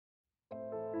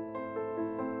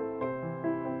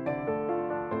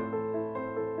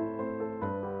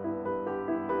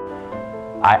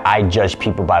I judge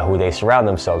people by who they surround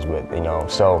themselves with, you know.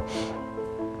 So,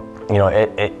 you know,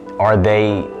 are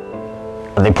they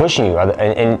pushing you?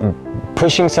 And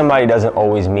pushing somebody doesn't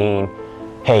always mean,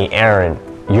 hey, Aaron,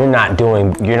 you're not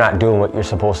doing what you're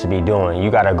supposed to be doing. You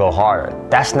got to go harder.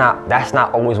 That's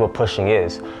not always what pushing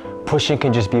is. Pushing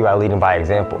can just be by leading by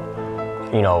example.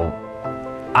 You know,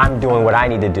 I'm doing what I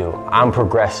need to do. I'm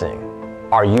progressing.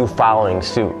 Are you following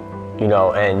suit? You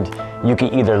know, and you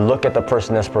can either look at the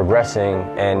person that's progressing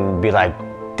and be like,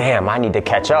 damn, I need to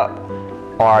catch up.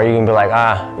 Or you can be like,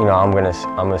 you know, I'm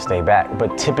gonna stay back.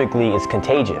 But typically it's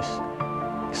contagious.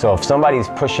 So if somebody's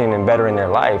pushing and bettering their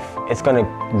life, it's gonna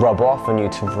rub off on you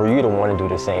for you to want to do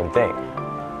the same thing.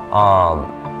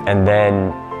 And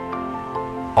then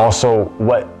also,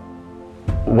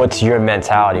 what's your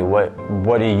mentality?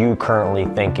 What are you currently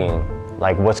thinking?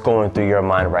 Like, what's going through your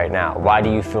mind right now? Why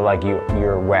do you feel like you're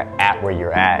at where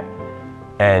you're at?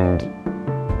 And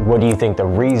what do you think the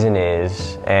reason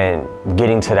is? And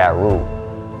getting to that root.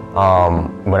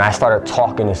 When I started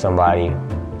talking to somebody,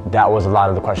 that was a lot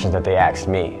of the questions that they asked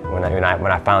me. When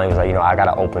I finally was like, you know, I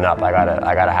gotta open up. I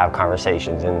gotta have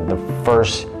conversations. And the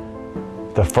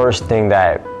first thing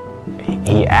that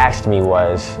he asked me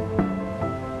was,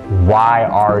 why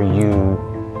are you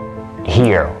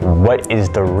here? What is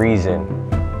the reason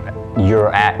you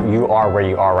are where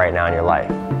you are right now in your life?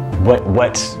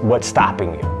 What's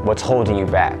stopping you? What's holding you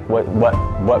back?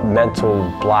 What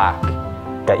mental block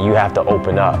that you have to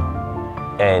open up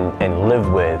and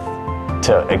live with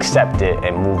to accept it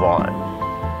and move on?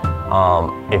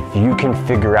 If you can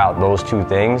figure out those two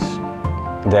things,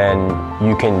 then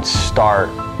you can start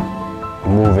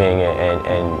moving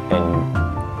and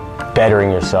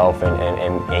bettering yourself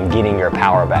and getting your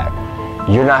power back.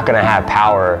 You're not gonna have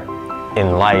power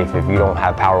in life if you don't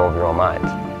have power over your own mind.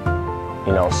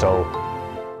 You know, so